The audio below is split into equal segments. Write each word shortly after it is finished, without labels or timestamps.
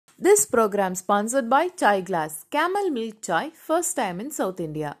This program sponsored by Chai Glass, Camel Milk Chai, first time in South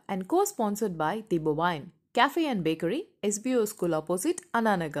India, and co-sponsored by Tibo Wine, Cafe and Bakery, SBO School opposite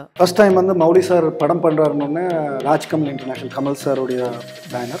Ananagar. First time வந்து Mouli sir படம் பண்ணுறாருன்னு Rajkamal international Kamal சாருடைய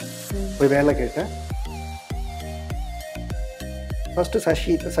banner போய் வேலை கேட்டேன். First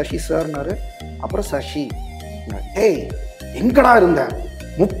Shashi சார்னாரு, அப்புறம் சஷி. ஏய் எங்கடா இருந்தேன்,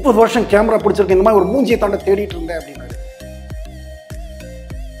 30 வருஷம் கேமரா பிடிச்சிருக்கேன், இந்த மாதிரி ஒரு மூஞ்சியை தாண்ட தேடிட்டு இருந்தேன் அப்படின்னாரு.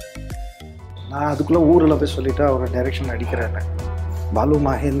 நான் அதுக்குள்ளே ஊரில் போய் சொல்லிவிட்டு அவரை டைரெக்ஷன் அடிக்கிறாரு. பாலு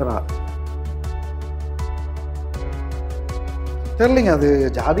மகேந்திரா தெரியலைங்க, அது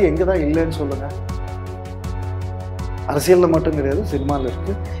ஜாதி எங்கே தான் இல்லைன்னு சொல்லுங்கள். அரசியலில் மட்டும் கிடையாது, சினிமாவில்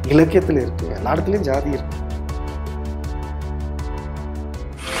இருக்குது, இலக்கியத்தில் இருக்குது, எல்லா இடத்துலையும் ஜாதி இருக்குது.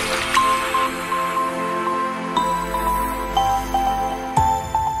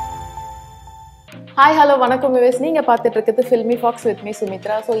 ஹாய் ஹலோ வணக்கம் விவேஸ், நீங்கள் பார்த்துட்டு இருக்கிறது filmi Fox with me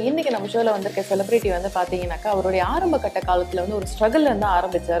Sumitra. So இன்றைக்கி நம்ம ஷோவில் வந்திருக்க செலிபிரிட்டி வந்து பார்த்தீங்கன்னாக்கா அவருடைய ஆரம்ப கட்ட காலத்தில் வந்து ஒரு ஸ்ட்ரகிள் வந்து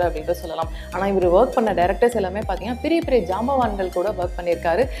ஆரம்பித்தார் அப்படின்ட்டு சொல்லலாம். ஆனால் இவர் ஒர்க் பண்ண டேரக்டர்ஸ் எல்லாமே பார்த்தீங்கன்னா பெரிய பெரிய ஜாம்பவான்கள் கூட ஒர்க்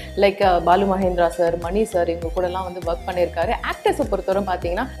பண்ணியிருக்காரு. லைக் பாலு மகேந்திரா சார், மணி சார், இவங்க கூடலாம் வந்து ஒர்க் பண்ணியிருக்காரு. ஆக்டர்ஸை பொறுத்தவரை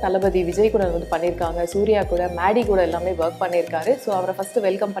பார்த்தீங்கன்னா தளபதி விஜய் கூட வந்து பண்ணியிருக்காங்க, சூர்யா கூட, மேடி கூட எல்லாமே ஒர்க் பண்ணியிருக்காரு. ஸோ அவரை ஃபஸ்ட்டு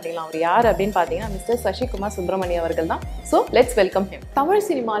வெல்கம் பண்ணிடலாம். அவர் யார் அப்படின்னு பார்த்தீங்கன்னா மிஸ்டர் சஷி குமார் சுப்ரமணி அவர்கள் தான். So let's welcome him. Tamil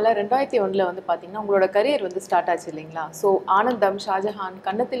சினிமாவில் 2001 வந்து பார்த்தீங்கன்னா உங்களோட கரியர் வந்து ஸ்டார்ட் ஆச்சு இல்லைங்களா? ஸோ ஆனந்தம், ஷாஜஹான்,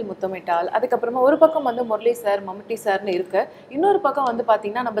 கன்னத்தில் முத்தமிட்டால், அதுக்கப்புறமா ஒரு பக்கம் வந்து முரளி சார், மம்முட்டி சார்னு இருக்க, இன்னொரு பக்கம் வந்து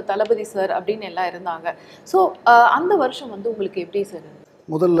பார்த்தீங்கன்னா நம்ம தளபதி சார் அப்படின்னு எல்லாம் இருந்தாங்க. ஸோ அந்த வருஷம் வந்து உங்களுக்கு எப்படி சார்?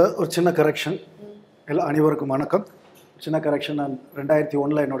 முதல்ல ஒரு சின்ன கரெக்ஷன், எல்லாம் அனைவருக்கும் வணக்கம். சின்ன கரெக்ஷன், நான்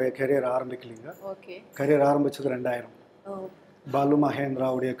 2001 என்னுடைய கரியர் ஆரம்பிக்கலைங்க. ஓகே, கரியர் ஆரம்பித்தது 2000. பாலு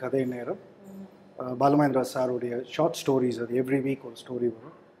மகேந்திராவுடைய கதை நேரம், பாலு மகேந்திரா சாருடைய ஷார்ட் ஸ்டோரிஸ், அது எவ்ரி வீக் ஒரு ஸ்டோரி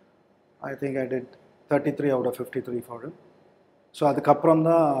வரும். I think I did 33 out of 53 for him. So அதுக்கப்புறம்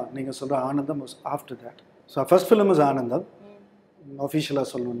தான் நீங்கள் சொல்கிற ஆனந்தம் was after that. So first film is ஆனந்தம் ஆஃபீஷியலாக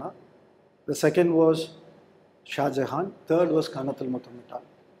சொல்லணுன்னா. The second was Shahjahan, third was கன்னத்தில் முத்தமிட்டால்.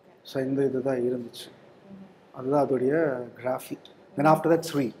 ஸோ இந்த இது தான் இருந்துச்சு, அதுதான் அதோடைய graphic. Then after that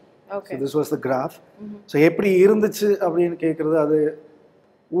Sri. So this was the graph. So எப்படி இருந்துச்சு அப்படின்னு கேட்குறது, அது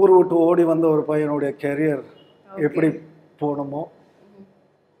ஊர் விட்டு ஓடி வந்த ஒரு பையனுடைய கெரியர் எப்படி போகணுமோ,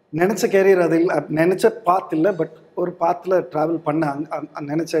 நினச்ச கேரியர் அது இல்லை, நினச்ச பாத் இல்லை, பட் ஒரு பாத்தில் ட்ராவல் பண்ண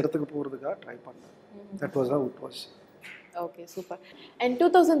நினச்ச இடத்துக்கு போகிறதுக்காக ட்ரை பண்ணேன். That was how it was. Okay, super. And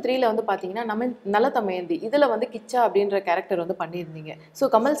 2003 வந்து பார்த்தீங்கன்னா நம்ம நல்ல தமயந்தி இதில் வந்து கிச்சா அப்படின்ற கேரக்டர் வந்து பண்ணியிருந்தீங்க.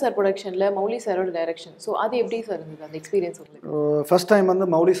 ஸோ கமல் சார் ப்ரொடக்ஷனில், மௌலி சாரோட டைரக்ஷன். ஸோ அது எப்படி சார் இருந்தது அந்த எக்ஸ்பீரியன்ஸ் உங்களுக்கு? ஃபர்ஸ்ட் டைம்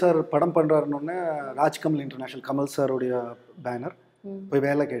வந்து மௌலி சார் படம் பண்ணுறாருன்னு ராஜ்கமல் இன்டர்நேஷனல் கமல் சாருடைய பேனர் போய்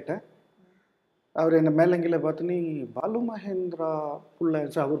வேலை கேட்டேன். அவர் என்ன மேலங்கில பார்த்து, நீ பாலு மகேந்திரா புள்ள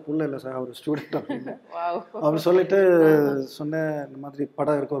சார், அவர் புள்ள இல்லை சார், அவர் ஸ்டூடெண்ட் அப்படின்னு அவர் சொல்லிட்டு சொன்னேன், இந்த மாதிரி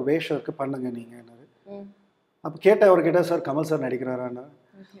படம் இருக்குது, ஒரு வேஷம் இருக்குது, பண்ணுங்க நீங்கள். அப்போ கேட்டேன், அவர் கேட்டால் சார் கமல் சார் நடிக்கிறாரான்னு.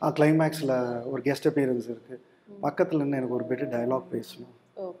 கிளைமேக்ஸில் ஒரு கெஸ்ட் அப்பியரன்ஸ் இருக்குது, பக்கத்தில் இருந்து எனக்கு ஒரு பெட்டு டைலாக் பேசணும்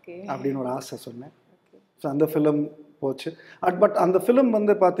அப்படின்னு ஒரு ஆசை சொன்னேன். ஸோ அந்த ஃபிலிம் போச்சு. பட் அந்த ஃபிலிம்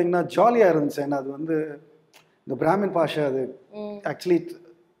வந்து பார்த்தீங்கன்னா ஜாலியாக இருந்துச்சு. ஏன்னா அது வந்து இந்த பிராமின் பாஷை, அது ஆக்சுவலி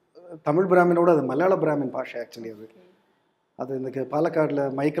தமிழ் பிராமினோட அது மலையாள பிராமின் பாஷை ஆக்சுவலி. அது இந்த பாலக்காடில்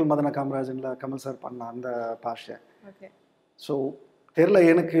மைக்கேல் மதன காமராஜனில் கமல் சார் பண்ண அந்த பாஷை. ஸோ தெரில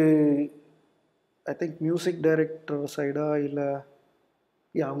எனக்கு, ஐ திங்க் மியூசிக் டைரக்டர் சைடா இல்லை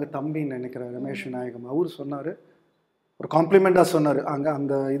அவங்க தம்பின்னு நினைக்கிறேன், ரமேஷ் நாயகம், அவர் சொன்னார், ஒரு காம்ப்ளிமெண்ட்டாக சொன்னார், அங்கே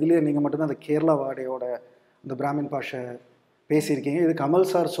அந்த இதுலேயே நீங்கள் மட்டும்தான் அந்த கேரளா வாடையோட அந்த பிராமின் பாஷை பேசியிருக்கீங்க, இது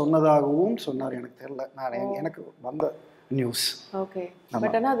கமல் சார் சொன்னதாகவும் சொன்னார். எனக்கு தெரில, நான் எனக்கு வந்த நியூஸ். ஓகே,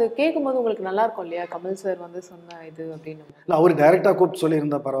 பட் ஆனால் அது கேட்கும்போது உங்களுக்கு நல்லா இருக்கும் இல்லையா, கமல் சார் வந்து சொன்ன இது அப்படின்னு? இல்லை, அவர் டைரெக்டாக கூப்பிட்டு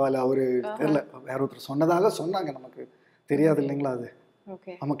சொல்லியிருந்தா பரவாயில்ல, அவர் தெரில, வேற ஒருத்தர் சொன்னதாக சொன்னாங்க, நமக்கு தெரியாது இல்லைங்களா அது.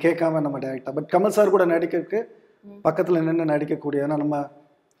 ஓகே, நம்ம கேட்காம நம்ம டைரெக்டாக. பட் கமல் சார் கூட நடிக்கிறதுக்கு பக்கத்தில் நின்று நடிக்கக்கூடிய, ஏன்னா நம்ம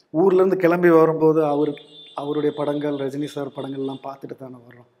ஊர்லேருந்து கிளம்பி வரும்போது அவருடைய படங்கள், ரஜினி சார் படங்கள்லாம் பார்த்துட்டு தானே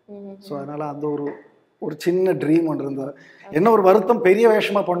வர்றோம். ஸோ அதனால் அந்த ஒரு சின்ன ட்ரீம் ஒன்று இருந்தது. என்ன ஒரு வருத்தம், பெரிய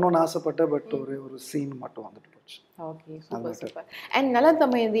வேஷமாக பண்ணணும்னு ஆசைப்பட்டேன், பட் ஒரு சீன் மட்டும் வந்துட்டு போச்சு. Okay, super super. அண்ட் நல்ல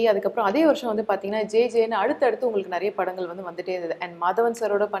தமயந்தி, அதுக்கப்புறம் அதே வருஷம் வந்து பார்த்தீங்கன்னா ஜேன்னு அடுத்தடுத்து உங்களுக்கு நிறைய படங்கள் வந்து வந்துட்டே இருந்தது. அண்ட் மாதவன்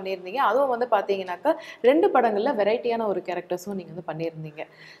சாரோட பண்ணியிருந்தீங்க. அதுவும் வந்து பார்த்தீங்கன்னாக்கா 2 படங்களில் வெரைட்டியான ஒரு கேரக்டர்ஸும் நீங்கள் வந்து பண்ணியிருந்தீங்க.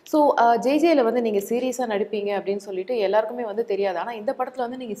 ஸோ ஜேல வந்து நீங்கள் சீரியஸாக நடிப்பீங்க அப்படின்னு சொல்லிட்டு எல்லாருக்குமே வந்து தெரியாது. ஆனால் இந்த படத்தில்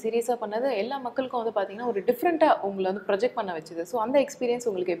வந்து நீங்கள் சீரியஸாக பண்ணது எல்லா மக்களுக்கும் வந்து பார்த்தீங்கன்னா ஒரு டிஃப்ரெண்ட்டாக உங்களை வந்து ப்ரொஜெக்ட் பண்ண வச்சுது. ஸோ அந்த எக்ஸ்பீரியன்ஸ்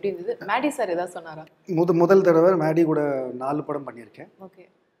உங்களுக்கு எப்படி இருந்தது? மேடி சார் ஏதாவது சொன்னாரா? முதல் தடவை மேடி கூட 4 படம் பண்ணியிருக்கேன். ஓகே,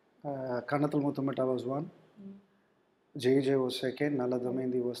 கன்னத்தில் Muthamittal was 1, JJ was second, Nalla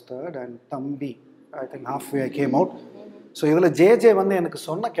Damayanthi was third, and Thambi, I think halfway I came out. So இதில் JJ வந்து எனக்கு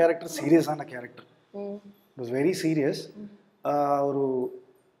சொன்ன கேரக்டர் சீரியஸான character. It was very serious. ஒரு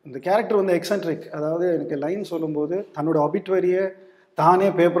இந்த கேரக்டர் வந்து எக்ஸென்ட்ரிக். அதாவது எனக்கு லைன் சொல்லும்போது தன்னோட ஆபிட்வரியை தானே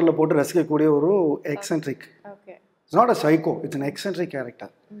பேப்பரில் போட்டு ரசிக்கக்கூடிய ஒரு eccentric. It's not a psycho, it's an eccentric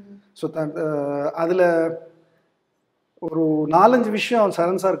character. So அதில் ஒரு 4-5 விஷயம்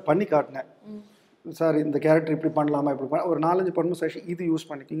சரண் சாருக்கு பண்ணி காட்டினேன். சார் இந்த கேரக்டர் இப்படி பண்ணலாமா, இப்படி பண்ண ஒரு 4-5 பண்ணும் சார், இது யூஸ்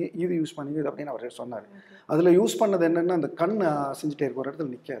பண்ணிக்கிங்க, இது யூஸ் பண்ணிக்கிங்க அப்படின்னு அவர் சொன்னார். அதில் யூஸ் பண்ணது என்னென்னா அந்த கண் செஞ்சுட்டே இருக்க ஒரு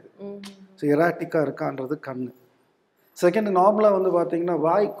இடத்துல நிற்காது. ஸோ எராட்டிக்காக இருக்கான்றது கண். செகண்ட் நார்மலாக வந்து பார்த்தீங்கன்னா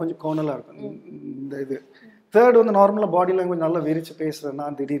வாய் கொஞ்சம் கோணலாக இருக்கும் இந்த இது. தேர்ட் வந்து நார்மலாக பாடி லாங்குவேஜ் நல்லா விரிச்சு பேசுகிறேன்னா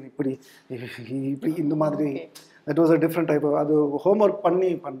திடீர்னு இப்படி இப்படி இந்த மாதிரி. That was a different type. அது ஹோம்ஒர்க்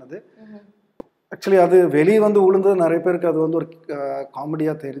பண்ணி பண்ணது. ஆக்சுவலி அது வெளியே வந்து விழுந்தது நிறைய பேருக்கு அது வந்து ஒரு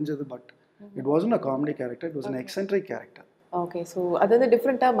காமெடியாக தெரிஞ்சது. But it wasn't a comedy character, it was an eccentric character. Okay. So அது வந்து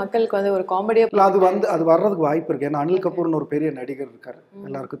டிஃப்ரெண்ட்டாக மக்களுக்கு வந்து ஒரு காமெடியாக அது வர்றதுக்கு வாய்ப்பு இருக்குது. ஏன்னா அனில் கபூர்னு ஒரு பெரிய நடிகர் இருக்கார்,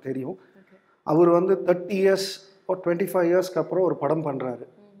 எல்லாருக்கும் தெரியும். அவர் வந்து 30 years or 25 yearsக்கு அப்புறம் ஒரு படம் பண்ணுறாரு.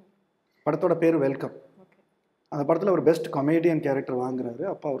 படத்தோட பேர் வெல்கம். அந்த படத்தில் ஒரு பெஸ்ட் காமெடியன் கேரக்டர் வாங்குறாரு.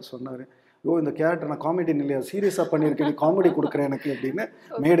 அப்போ அவர் சொன்னார், ஓ இந்த கேரக்டர் நான் காமெடியன் இல்லையா, சீரியஸாக பண்ணியிருக்கேன், காமெடி கொடுக்குறேன் எனக்கு அப்படின்னு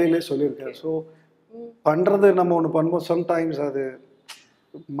மேடையிலே சொல்லியிருக்காரு. ஸோ பண்ணுறது நம்ம ஒன்று பண்ணும்போது சம்டைம்ஸ் அது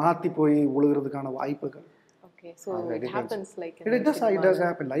மாற்றி போய் விழுகிறதுக்கான வாய்ப்புகள்.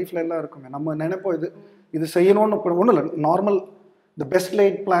 லைஃப்ல எல்லாம் இருக்குமே. நம்ம நினைப்போம் இது செய்யணும்னு ஒன்றும் இல்லை. Normal the best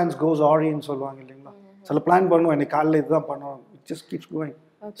light plans கோஸ் ஆரின்னு சொல்லுவாங்க இல்லைங்களா. சில பிளான் பண்ணுவோம், இன்னைக்கு காலையில் இதுதான் பண்ணுவோம், it just keeps going.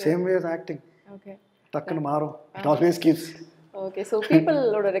 Same way as acting. டக்குன்னு மாறும். It always keeps. Okay. So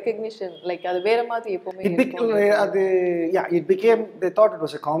பீப்பிளோட recognition like அது வேற மாதிரி எப்பவுமே அது it became they thought it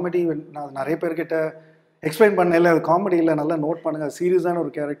was a comedy. நான் நிறைய பேர்கிட்ட எக்ஸ்பிளைன் பண்ணல, அது காமெடி இல்லை, நல்லா நோட் பண்ணுங்க, சீரியஸான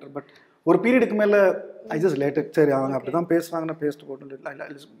ஒரு கேரக்டர். பட் ஒரு பீரியடுக்கு மேலே ஐ ஜஸ்ட் லேட்டட். சரி அவங்க அப்படி தான் பேசுவாங்கன்னா பேசிட்டு போட்டு.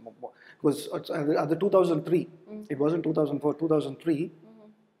 அது 2003. It was in 2004, 2003.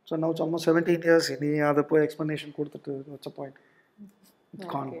 So now it's almost 17 years. இனி அதை போய் எக்ஸ்ப்ளனேஷன் கொடுத்துட்டு வாட்ஸ் அ பாயிண்ட்.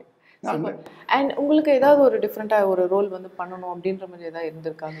 அண்ட் உங்களுக்கு ஏதாவது ஒரு டிஃப்ரெண்ட்டாக ஒரு ரோல் வந்து பண்ணணும் அப்படின்ற மாதிரி ஏதாவது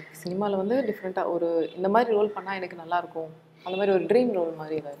இருந்திருக்காங்க சினிமாவில் வந்து டிஃப்ரெண்ட்டாக ஒரு இந்த மாதிரி ரோல் பண்ணால் எனக்கு நல்லாயிருக்கும், அந்த மாதிரி ஒரு ட்ரீம் ரோல்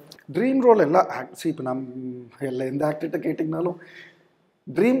மாதிரி ஏதாவது? ட்ரீம் ரோல் எல்லாம் இப்போ நம்ம எல்லாம் எந்த ஆக்டர்கிட்ட கேட்டிங்கனாலும்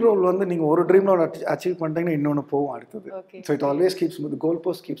ட்ரீம் ரோல் வந்து நீங்கள் ஒரு ட்ரீம் ரோல் அச்சீவ் பண்ணிட்டீங்கன்னா இன்னொன்று போகும் அடுத்தது. So it always keeps the goal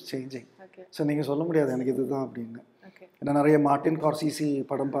post keeps changing. So நீங்கள் சொல்ல முடியாது எனக்கு இதுதான் அப்படின்னு. ஏன்னா நிறைய மார்ட்டின் ஸ்கார்சிசி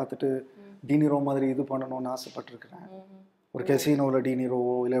படம் பார்த்துட்டு டீனிரோ மாதிரி இது பண்ணணும்னு ஆசைப்பட்டிருக்கிறேன். ஒரு கெசினோவில்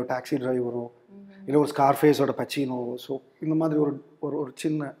டீனிரோவோ, இல்லை ஒரு டாக்ஸி டிரைவரோ, இல்லை ஒரு ஸ்கார்ஃபேஸோட பச்சினோவோ. ஸோ இந்த மாதிரி ஒரு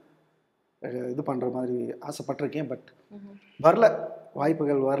சின்ன இது பண்ணுற மாதிரி ஆசைப்பட்டிருக்கேன். பட் வரல,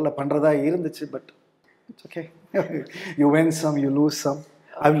 வாய்ப்புகள் வரல. பண்ணுறதா இருந்துச்சு. But it's okay. You win some, you lose some.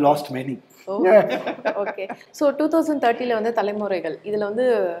 I have lost many. Okay. So 2030 வந்து தலைமுறைகள் இதில் வந்து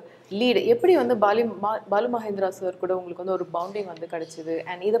லீடு எப்படி வந்து பாலு மகேந்திரா சார் கூட உங்களுக்கு வந்து ஒரு பவுண்டிங் வந்து கிடைச்சிது,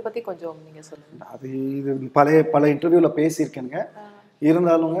 அண்ட் இதை பற்றி கொஞ்சம் நீங்கள் சொல்லுங்கள். அது இது பல இன்டர்வியூவில் பேசியிருக்கேனுங்க.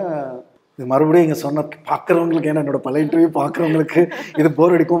 இருந்தாலும் இது மறுபடியும் இங்கே சொன்ன பார்க்குறவங்களுக்கு, ஏன்னா என்னோட பல இன்டர்வியூ பார்க்குறவங்களுக்கு இது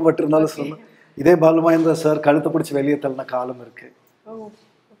போர் அடிக்கும். பட் இருந்தாலும் சொன்னேன், இதே பாலு மகேந்திரா சார் கழுத்தை பிடிச்சி வெளியே தள்ளின காலம் இருக்குது.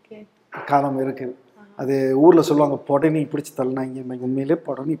 காலம் இருக்குது. அது ஊரில் சொல்லுவாங்க, பொடனி பிடிச்சி தள்ளினாங்க. உண்மையிலே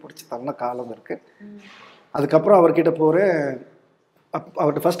பொடனி பிடிச்சி தள்ளின காலம் இருக்குது. அதுக்கப்புறம் அவர்கிட்ட போகிறேன்.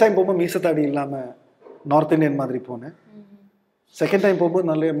 அவர்கிட்ட ஃபஸ்ட் டைம் போகும்போது மீசத்தாடி இல்லாமல் நார்த் இந்தியன் மாதிரி போனேன். செகண்ட் டைம் போகும்போது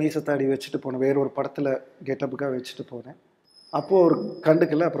நல்ல மீசத்தாடி வச்சுட்டு போனேன். வேறு ஒரு படத்தில் கெட்டப்புக்காக வச்சுட்டு போனேன். அப்போது அவர்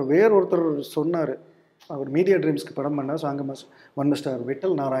கண்டுக்கல. அப்புறம் வேறு ஒருத்தர் சொன்னார், அவர் மீடியா ட்ரீம்ஸ்க்கு படம் பண்ணார். ஸோ அங்கே one mister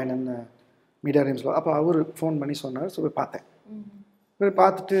Vittal Narayanan media ட்ரீம்ஸில். அப்போ அவர் ஃபோன் பண்ணி சொன்னார். ஸோ போய் பார்த்தேன். போய்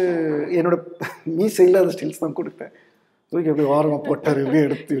பார்த்துட்டு என்னோட மீசை இல்லாத ஸ்டில்ஸ் தான் கொடுத்தேன். தூக்கி எப்படி ஓரமாக போட்டார், எப்படி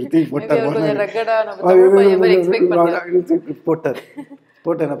எடுத்து போட்டார்.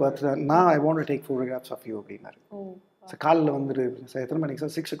 போட்டு என்னை பார்த்துட்டு, நான் I want to take photographs of you அப்படின்னாரு. ஸோ காலையில் வந்துட்டு சார் எத்தனை மணிக்கு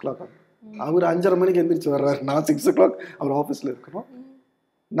சார்? 6 o'clock. அவர் 5:30 மணிக்கு எந்திரிச்சு வர்றாரு. நான் 6 o'clock அவர் ஆஃபீஸில் இருக்கணும்.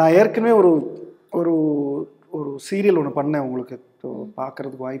 நான் ஏற்கனவே ஒரு ஒரு சீரியல் ஒன்று பண்ணேன். உங்களுக்கு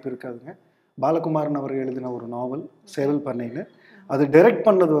பார்க்குறதுக்கு வாய்ப்பு இருக்காதுங்க. பாலகுமாரன் அவர் எழுதின ஒரு நாவல் சேவல் பண்ணைன்னு. அது டைரக்ட்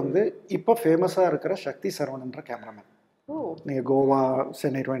பண்ணது வந்து இப்போ ஃபேமஸாக இருக்கிற சக்தி சரவணன்ற கேமராமேன். நீங்கள் கோவா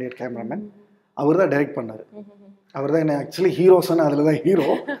சென்னை 28 கேமராமேன். அவர் தான் டைரக்ட் பண்ணார். அவர் தான் என்ன ஆக்சுவலி ஹீரோஸ்ன்னு அதில் தான் ஹீரோ.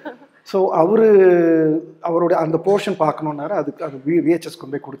 ஸோ அவருடைய அந்த போர்ஷன் பார்க்கணுன்னாரு. அது VHS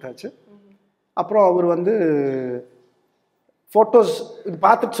கொண்டு போய் கொடுத்தாச்சு. அப்புறம் அவர் வந்து ஃபோட்டோஸ் இது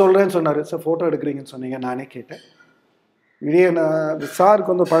பார்த்துட்டு சொல்கிறேன்னு சொன்னார். சார் ஃபோட்டோ எடுக்கிறீங்கன்னு சொன்னீங்க. நானே கேட்டேன். இதே நான்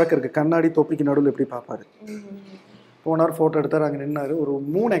சாருக்கு வந்து பழக்கம் இருக்குது, கண்ணாடி தொப்பிக்கு நடுவில் எப்படி பார்ப்பாரு. போனார், ஃபோட்டோ எடுத்தார், அங்கே நின்னார். ஒரு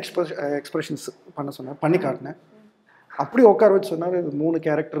 3 எக்ஸ்பிரஷன்ஸ் பண்ண சொன்னார். பண்ணி காட்டினேன். அப்படி உட்கார வச்சு சொன்னார், இது 3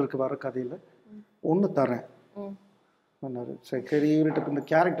 கேரக்டர் இருக்குது வர கதையில், 1 தரேன் சொன்னார். சரி, இவர்கிட்ட இந்த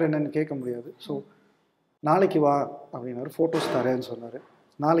கேரக்டர் என்னன்னு கேட்க முடியாது. ஸோ நாளைக்கு வா அப்படின்னாரு. ஃபோட்டோஸ் தரேன்னு சொன்னார்.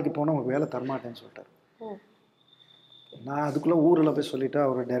 நாளைக்கு போனால் உங்களுக்கு வேலை தரமாட்டேன்னு சொல்லிட்டார். நான் அதுக்குள்ளே ஊரில் போய் சொல்லிவிட்டு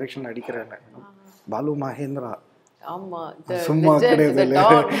அவர் டைரெக்ஷன் அடிக்கிறேன். பாலு மகேந்திரா சும்மா கிடையாது இல்லை,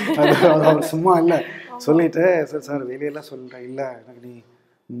 அது அவர் சும்மா இல்லை சொல்லிவிட்டு சார் சார் வெளியெல்லாம் சொல்லிட்டேன். இல்லை எனக்கு நீ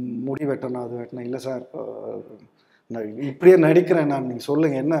முடி வெட்டணும் அது வெட்டணும். இல்லை சார் நான் இப்படியே நடிக்கிறேன் நான், நீங்கள்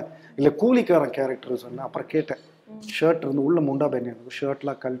சொல்லுங்கள் என்ன. இல்லை கூலிக்காரன் கேரக்டர் சொன்னேன். அப்புறம் கேட்டேன், ஷர்ட் இருந்து உள்ள முண்டா பையன்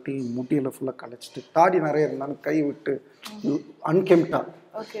ஷர்ட்லாம் கழட்டி முடியெல்லாம் ஃபுல்லாக கழிச்சிட்டு தாடி நிறைய இருந்தாலும் கை விட்டு அன்கெம்டா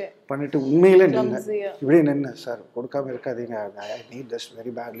பண்ணிட்டு உண்மையிலே நின்று இப்படியே நின்று சார் கொடுக்காம இருக்காதீங்க, I need this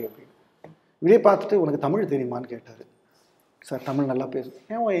very badly அப்படின்னு. இப்படியே பார்த்துட்டு உனக்கு தமிழ் தெரியுமான்னு கேட்டார். சார் தமிழ் நல்லா பேசு.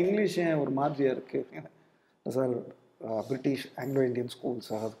 ஏன் இங்கிலீஷ் ஏன் ஒரு மாதிரியாக இருக்குது sir, British Anglo Indian school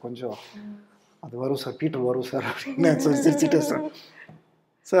sir, அது கொஞ்சம் அது வரும் சார், பீட்டர் வரும் சார் அப்படின்னு சிரிச்சுட்டு சார்.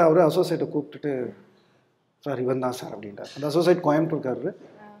 சார் அவரே அசோசியேட்டை கூப்பிட்டுட்டு சார் இவன் தான் சார் அப்படின்ட்டார். அந்த அசோசியேட் கோயம்புத்தூர்காரரு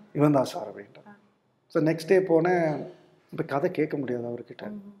இவன் தான் சார் அப்படின்ட்டார். ஸோ நெக்ஸ்ட் டே போனேன். இப்போ கதை கேட்க முடியாது அவர்கிட்ட.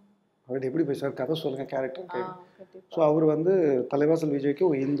 அவர்கிட்ட எப்படி போய் சார் கதை சொல்லுங்கள் கேரக்டர் கேட்கும். ஸோ அவர் வந்து தலைவாசல் விஜய்க்கு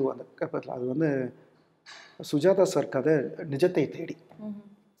ஒரு இந்து அந்த கப்பத்தில் அது வந்து சுஜாதா சார் கதை நிஜத்தை தேடி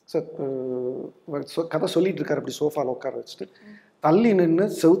சார் கதை சொல்லிட்டு இருக்கார். அப்படி சோஃபாவில் உட்கார வச்சுட்டு தள்ளி நின்று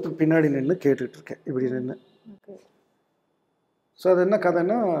செவுத்துக்கு பின்னாடி நின்று கேட்டுட்ருக்கேன் இப்படி நின்று. ஸோ அது என்ன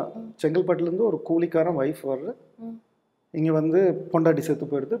கதைன்னா, செங்கல்பட்டுலேருந்து ஒரு கூலிக்காரன் ஒய்ஃப் வர்ற இங்கே வந்து பொண்டாட்டி செத்து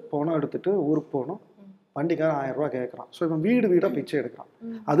போயிடுது, பணம் எடுத்துகிட்டு ஊருக்கு போகணும். வண்டிக்காரன் 1000 ரூபா கேட்குறான். ஸோ இவன் வீடு வீடாக பிச்சை எடுக்கிறான்.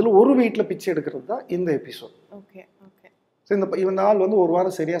 அதில் ஒரு வீட்டில் பிச்சை எடுக்கிறது தான் இந்த எபிசோட். ஸோ இந்த ஆள் வந்து ஒரு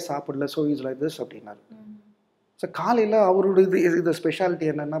வாரம் சரியாக சாப்பிடல, ஸோ இஸ் லைக் திஸ் அப்படின்னாரு. ஸோ காலையில் அவரோட இது ஸ்பெஷாலிட்டி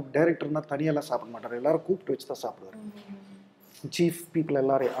என்னென்னா, டைரக்டர்னால் தனியெல்லாம் சாப்பிட மாட்டார், எல்லோரும் கூப்பிட்டு வச்சு தான் சாப்பிடுவார். சீஃப் பீப்புள்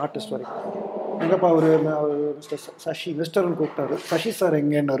எல்லாரையும் ஆர்டிஸ்ட் வரைக்கும். எங்கப்பா அவர் மிஸ்டர் சஷி மிஸ்டர்னு கூப்பிட்டாரு. Shashi sir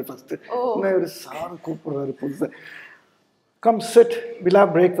எங்கேன்னாரு first. ஒரு சார் கூப்பிட்றாரு புதுசாக. கம் செட் விழா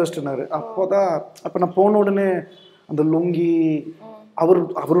பிரேக்ஃபாஸ்ட்னாரு. அப்போ நான் போன உடனே அந்த லுங்கி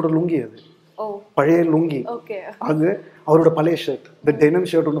அவரோட லுங்கி, அது பழைய லுங்கி, அது அவரோட பழைய ஷர்ட், இந்த டெனிம்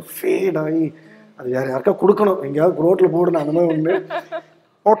ஷர்ட் ஒன்று ஃபேட் ஆகி அது யாருக்கா கொடுக்கணும், எங்கேயாவது ரோட்டில் போடணும். அந்த மாதிரி ஒன்று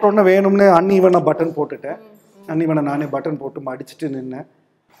போட்டோன்னே வேணும்னு அன்இவனாக பட்டன் போட்டுட்டேன். அன்இவனை நானே பட்டன் போட்டு மடிச்சுட்டு நின்னேன்.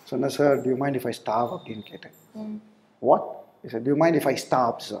 சொன்னேன், sir due mind if I stop அப்படின்னு கேட்டேன். What sir due mind if I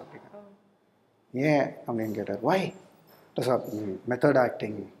stop sir அப்படின்னு. ஏன் அப்படின்னு கேட்டார். வை sir method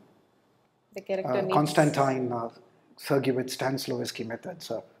acting Constantine சர்கிவிட் ஸ்டான்ஸ்லோவஸ்கி method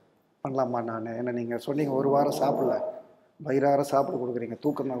sir பண்ணலாமா நான். ஏன்னா நீங்கள் சொன்னீங்க ஒரு வாரம் சாப்பிடல, வயிறார சாப்பிட கொடுக்குறீங்க,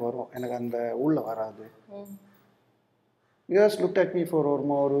 தூக்கம் தான் வரும், எனக்கு அந்த உள்ள வராது. Use look at me for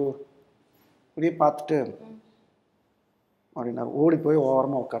ஒரு இப்படியே பார்த்துட்டு அப்படின்னா ஓடி போய்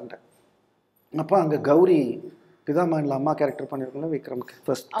ஓரமாக உட்காந்துட்டேன். அப்போ அங்கே கௌரி பிதாமகனில் அம்மா கேரக்டர் பண்ணியிருக்கோம்ல விக்ரம்க்கு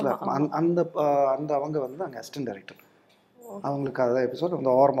ஃபர்ஸ்ட்டில், அந்த அவங்க வந்து அங்கே அசிஸ்டன்ட் டைரக்டர். அவங்களுக்கு அதான் எபிசோட்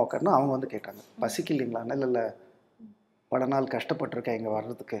வந்து ஓரமாக உட்காருனா அவங்க வந்து கேட்டாங்க, பசிக்கு இல்லைங்களா? இல்லை பல நாள் கஷ்டப்பட்டிருக்கேன் இங்கே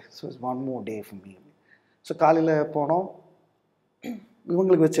வர்றதுக்கு, so it's one more day for me. So காலையில் போனோம்,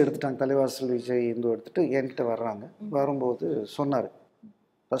 இவங்களுக்கு வச்சு எடுத்துட்டாங்க. தலைவாசல் விஜய் இந்து எடுத்துகிட்டு என்கிட்ட வர்றாங்க. வரும்போது சொன்னார்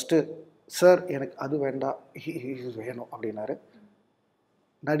ஃபஸ்ட்டு, சார் எனக்கு அது வேண்டாம், வேணும் அப்படின்னாரு.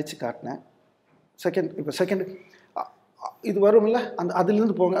 நடித்து காட்டினேன். செகண்ட் இது வரும்ல,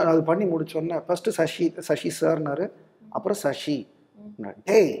 அதுலேருந்து போங்க, அது பண்ணி முடிச்சோன்னே ஃபஸ்ட்டு சஷி சார்னாரு, அப்புறம் சஷி.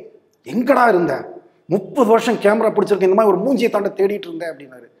 டேய் எங்கடா இருந்தேன், 30 வருஷம் கேமரா பிடிச்சிருக்கேன், இந்த மாதிரி ஒரு மூஞ்சியை தாண்ட தேடிட்டு இருந்தேன்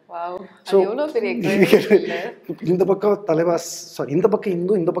அப்படின்னாரு. ஸோ இந்த பக்கம் இந்த பக்கம்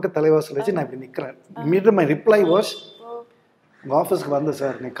இந்து, இந்த பக்கம் தலைவாசல் வச்சு நான் இப்படி நிற்கிறேன். இமீடியட் மை ரிப்ளை வாஸ், உங்கள் ஆஃபீஸ்க்கு வந்து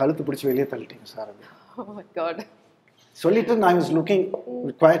சார் நீ கழுத்து பிடிச்சி வெளியே தள்ளிட்டீங்க சார் அப்படி சொல்லிட்டு நான் வாஸ் லுக்கிங்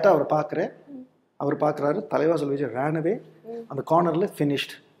குவைட்டாக அவர் பார்க்குறேன். அவர் பார்க்குறாரு, தலைவாசல் வச்சு ரேனவே அந்த கார்னரில்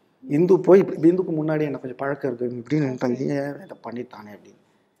ஃபினிஷ்ட். இந்து போய் இந்துக்கு முன்னாடி எனக்கு கொஞ்சம் பழக்கம் இருக்குது இப்படின்னு நினைட்டாங்க, ஏன் இதை பண்ணிட்டானே அப்படின்னு.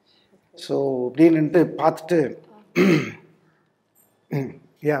 ஸோ இப்படின்னுட்டு பார்த்துட்டு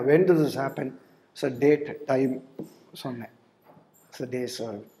when does this happen? Sir date time சொன்னேன். Sir day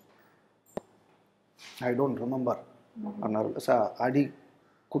sir I don't remember அப்படின்னாரு. சார் அடி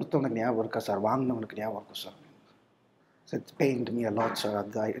கொடுத்தவனுக்கு ஞாபகம் இருக்கா சார், வாங்கினவனுக்கு ஞாபகம் இருக்கும் sir. Sir paint me a lot sir,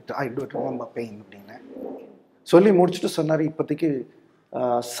 அது ஐ டோன்ட் ரிமெம்பர் பெயின் அப்படின்னு சொல்லி முடிச்சுட்டு சொன்னார். இப்போதைக்கு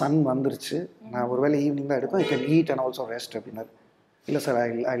சன் வந்துருச்சு, நான் ஒருவேளை ஈவினிங் தான் எடுப்பேன், I can eat and also rest அப்படின்னாரு. இல்லை sir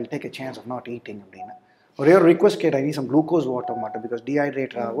I will take a chance of not eating அப்படின்னு. ஒரே ஒரு request gate, I need some glucose water மட்டும், பிகாஸ்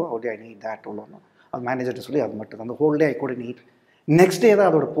டீஹைட்ரேட் ஆகும், ஓகே ஐ நீட் தேட் ஒன்று. அது மேனேஜர்கிட்ட சொல்லி அது மட்டும் அந்த ஹோல் டே ஐ couldn't eat. நெக்ஸ்ட் டே தான்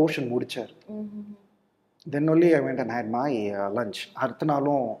அதோட portion முடிச்சார். Then only I went and had my lunch. அடுத்த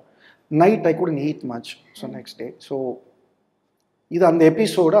நாளும் night I couldn't eat much. So next day. So இது அந்த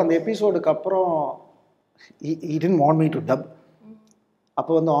எபிசோடுக்கு அப்புறம் he didn't want me to dub.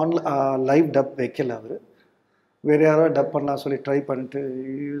 அப்போ வந்து லைவ் டப் வைக்கல அவர், வேறு யாராவது டப் பண்ணலாம் சொல்லி ட்ரை பண்ணிட்டு,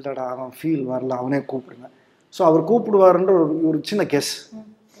 இல்லைடா அவன் ஃபீல் வரல, அவனே கூப்பிடுங்க. ஸோ அவர் கூப்பிடுவாருன்ற ஒரு சின்ன guess.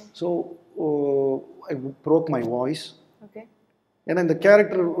 So I Broek my voice okay. ஏன்னா இந்த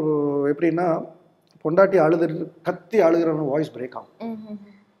கேரக்டர் எப்படின்னா பொண்டாட்டி கத்தி அழுகிறவங்க வாய்ஸ் பிரேக் ஆகும்.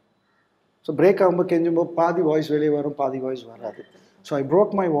 ஸோ பிரேக் ஆகும்போது கெஞ்சும்போது பாதி வாய்ஸ் வெளியே வரும், பாதி வாய்ஸ் வராது. So I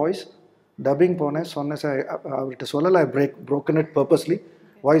Broek my voice. Dubbing போனேன், சொன்னேன் சார் அவர்கிட்ட சொல்லலை, broken it purposely,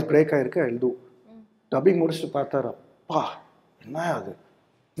 voice break ஆகிருக்கு, ஐ டூ. டப்பிங் முடிச்சுட்டு பார்த்தாரு, அப்பா என்ன அது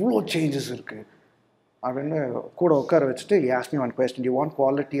இவ்வளோ சேஞ்சஸ் இருக்குது அப்படின்னு கூட உட்கார வச்சுட்டு ask me one question, you want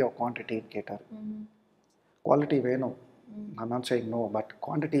quality R குவான்டிட்டின்னு கேட்டார். குவாலிட்டி வேணும், நான் தான் சேயிங் நோ, பட்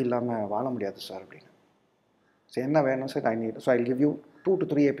குவான்டிட்டி இல்லாமல் வாழ முடியாது சார் அப்படின்னு. சரி என்ன வேணும் sir, I need, so I give you 2 to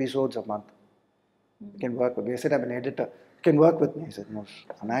 3 episodes a month. You can work with me. I said I'm an editor. You can work with me. I said no,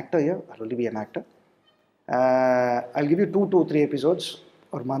 an actor here. I'll only be an actor. I'll give you 2 to 3 episodes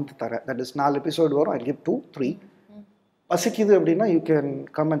per month. That is 4 episode வரும். I'll give 2, 3. பசிக்குது அப்படின்னா you can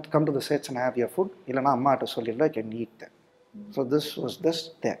come to the sets and have your food. இல்லைனா அம்மாட்ட சொல்லிடலாம், I can eat there. So this was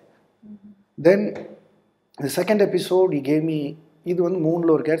there. Then the second episode he gave me, இது வந்து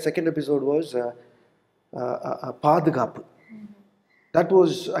 3ல ஒரு gate. Second episode was பாதுகாப்பு. That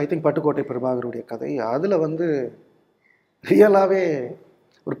was I think Pattukkottai பிரபாகருடைய கதை. அதில் வந்து ரியலாகவே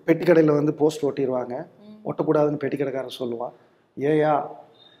ஒரு பெட்டி கடையில் வந்து போஸ்ட் ஒட்டிடுவாங்க, ஒட்டக்கூடாதுன்னு பெட்டி கடைக்காரன் சொல்லுவான். ஏயா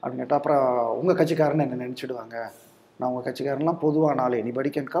அப்படின்னு கேட்டால் அப்புறம் உங்கள் கட்சிக்காரன்னு என்ன நினச்சிடுவாங்க, நான் உங்கள் கட்சிக்காரன்லாம் பொதுவாக நாள்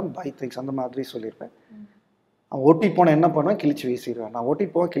anybody can come buy things அந்த மாதிரி சொல்லியிருப்பேன். அவன் ஓட்டிட்டு போனால் என்ன பண்ணுவான், கிழிச்சு வீசிடுவேன். நான்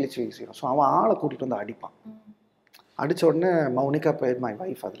ஓட்டிட்டு போவேன், கிழிச்சு வீசிடுவேன். ஸோ அவன் ஆளை கூட்டிகிட்டு வந்து அடிப்பான். அடித்த உடனே மௌனிகா பேர் மை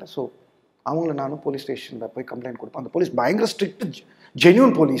வைஃப் அதில். ஸோ அவங்கள நானும் போலீஸ் ஸ்டேஷனில் போய் கம்ப்ளைண்ட் கொடுப்பேன். அந்த போலீஸ் பயங்கர ஸ்ட்ரிக்ட்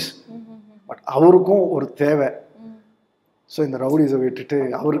ஜென்யூன் போலீஸ், பட் அவருக்கும் ஒரு தேவை. ஸோ இந்த ரவுடிஸை விட்டுட்டு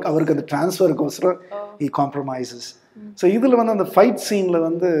அவருக்கு அந்த டிரான்ஸ்ஃபருக்கோசரம் ஹி காம்ப்ரமைசஸ். ஸோ இதில் வந்து அந்த ஃபைட் சீனில்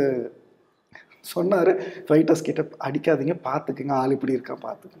வந்து சொன்னார், ஃபைட்டர்ஸ் கிட்ட அடிக்காதீங்க, பார்த்துக்குங்க, ஆள் இப்படி இருக்கா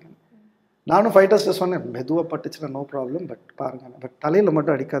பார்த்துக்குங்க. நானும் ஃபைட்டர்ஸ்ட்டு சொன்னேன், மெதுவாக பட்டுச்சுன்னா நோ ப்ராப்ளம், பட் பாருங்கள், பட் தலையில்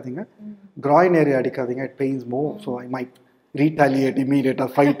மட்டும் அடிக்காதீங்க, கிராயின் ஏரியா அடிக்காதீங்க, இட் பெயின்ஸ் மோ. ஸோ ஐ மைட் ரீட்டாலியேட், இமீடியட்டாக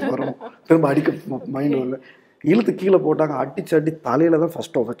ஃபைட் வரும், திரும்ப அடிக்க மைண்ட் வரல. இழுத்து கீழே போட்டாங்க, அடிச்சு தலையில தான்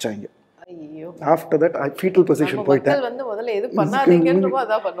ஃபர்ஸ்ட் வச்சாங்க. After that I foetal position போயிட்டேன்.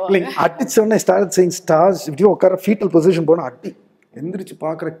 அடிச்சோடனே ஸ்டார்ட் சேயிங் ஸ்டார்ஸ் இப்படியும் உட்கார ஃபீட்டல் பொசிஷன் போனால் அடி எந்திரிச்சு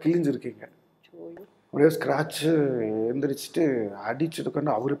பார்க்குற கிழிஞ்சிருக்கீங்க, ஒரே ஸ்க்ராட்சு. எந்திரிச்சிட்டு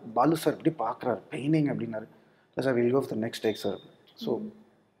அடிச்சுட்டு அவரு பாலு சார் இப்படி பார்க்குறாரு, பெயினிங் அப்படின்னாரு. Sir will go for next take sir. So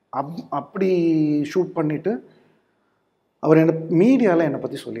அப்படி ஷூட் பண்ணிவிட்டு அவர் என்ன மீடியாவில் என்னை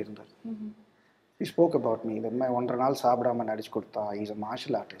பற்றி சொல்லியிருந்தார். he spoke about me. இந்த மாதிரி 1.5 நாள் சாப்பிடாம நடிச்சு கொடுத்தா, is a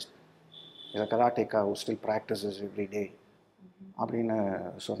marshal artist, is a கராட்டேக்கா who still practices every day அப்படின்னு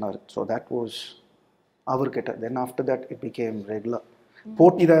சொன்னார். ஸோ தட் வாஸ் அவர்கிட்ட. Then after that it became regular.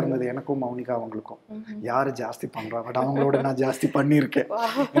 போட்டி தான் இருந்தது எனக்கும் மௌனிகா அவங்களுக்கும், யார் ஜாஸ்தி பண்ணுறா. பட் அவங்களோட நான் ஜாஸ்தி பண்ணியிருக்கேன்.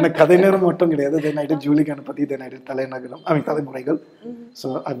 எனக்கு கதை நேரம் மட்டும் கிடையாது. தென் I did Julie Ganapathi, then I did தலைநகரம், தலைமுறைகள். ஸோ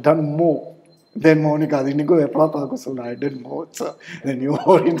ஐ டன் மோ தென் மௌனிகா. அது இன்னைக்கும் எப்படா பார்க்க சொல்ல, ஐ டிட் மோ. ஸோ தென் யூ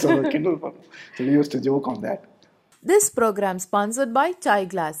ஆடியன்ஸ் கிண்டல் பண்ணும். So you use to joke on that. This program sponsored by Chai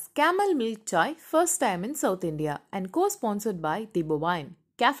Glass, Camel Milk Chai, first time in South India, and co-sponsored by Tibo Wine,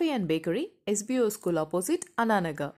 Cafe and Bakery, SBO School opposite Ananagar.